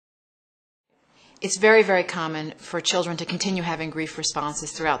It's very, very common for children to continue having grief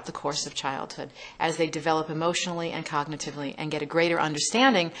responses throughout the course of childhood as they develop emotionally and cognitively and get a greater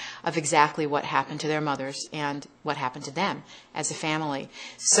understanding of exactly what happened to their mothers and what happened to them as a family.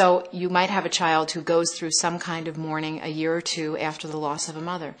 So you might have a child who goes through some kind of mourning a year or two after the loss of a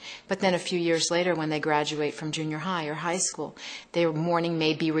mother, but then a few years later when they graduate from junior high or high school, their mourning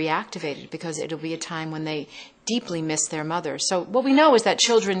may be reactivated because it'll be a time when they deeply miss their mother. So what we know is that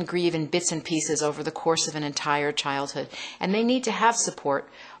children grieve in bits and pieces over the course of an entire childhood, and they need to have support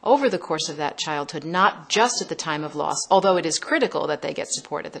over the course of that childhood, not just at the time of loss, although it is critical that they get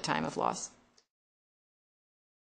support at the time of loss.